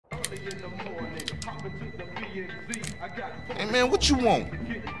Hey man, what you want?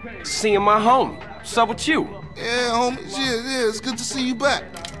 Seeing my homie. What's up with you? Yeah, homie. Yeah, it's good to see you back.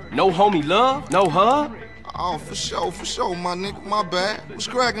 No homie love? No hug? Oh, for sure, my nigga. My bad. What's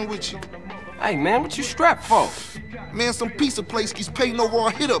cracking with you? Hey, man, what you strapped for? Man, some pizza place keeps painting over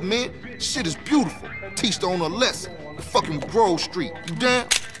our hit up, man. Shit is beautiful. Teach the owner a lesson. The fucking Grove Street. You down?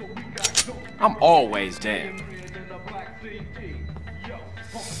 I'm always down.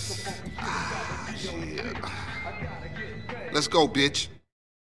 Shit. Let's go, bitch.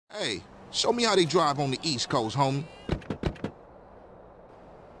 Hey, show me how they drive on the East Coast, homie.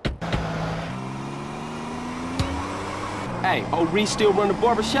 Hey, old Reed still run the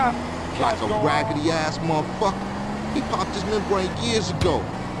barbershop? Like a raggedy-ass motherfucker. He popped his membrane years ago.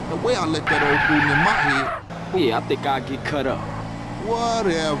 The way I let that old fool in my head. Yeah, I think I'll get cut up.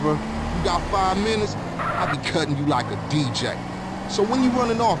 Whatever. You got 5 minutes, I'll be cutting you like a DJ. So when you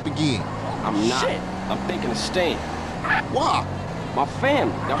running off again? I'm not. Shit. I'm thinking of staying. Why? My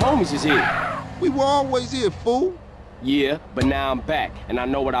family, the homies is here. We were always here, fool. Yeah, but now I'm back, and I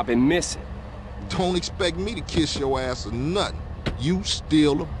know what I've been missing. Don't expect me to kiss your ass or nothing. You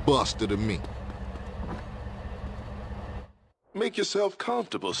still a buster to me. Make yourself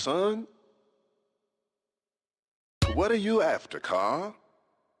comfortable, son. What are you after, Carl?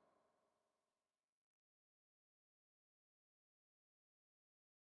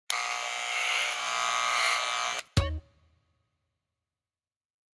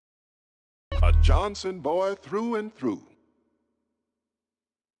 A Johnson boy through and through.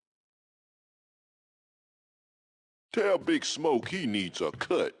 Tell Big Smoke he needs a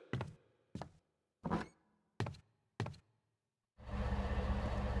cut.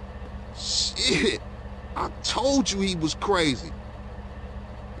 Shit! I told you he was crazy.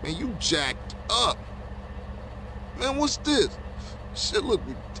 Man, you jacked up. Man, what's this? Shit look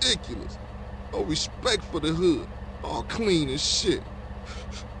ridiculous. No respect for the hood. All clean as shit.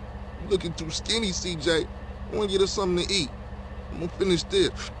 Looking too skinny, CJ. I wanna get us something to eat. I'm gonna finish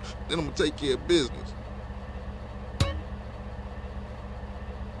this, then I'm gonna take care of business.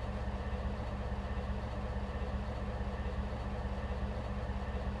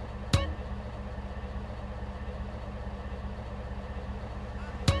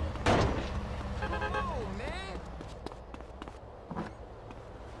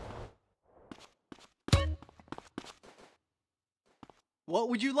 What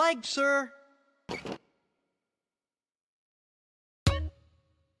would you like, sir?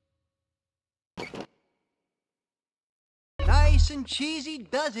 Nice and cheesy,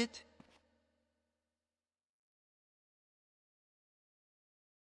 does it?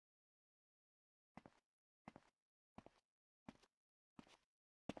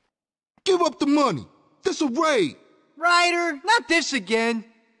 Give up the money. This a raid. Ryder, not this again.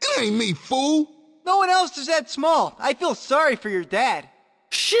 It ain't me, fool. No one else is that small. I feel sorry for your dad.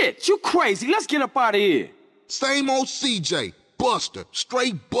 Shit, you crazy. Let's get up out of here. Same old CJ. Buster.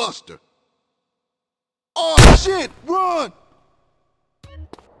 Straight Buster. Oh, shit! Run!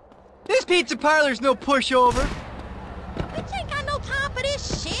 This pizza parlor's no pushover. Bitch ain't got no time for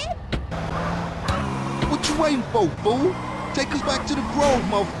this shit. What you waiting for, fool? Take us back to the Grove,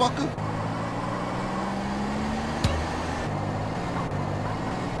 motherfucker.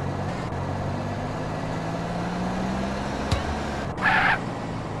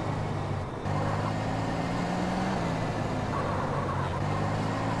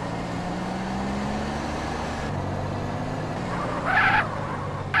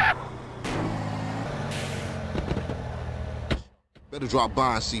 Better drop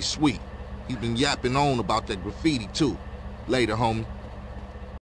by and see Sweet. He's been yapping on about that graffiti, too. Later, homie.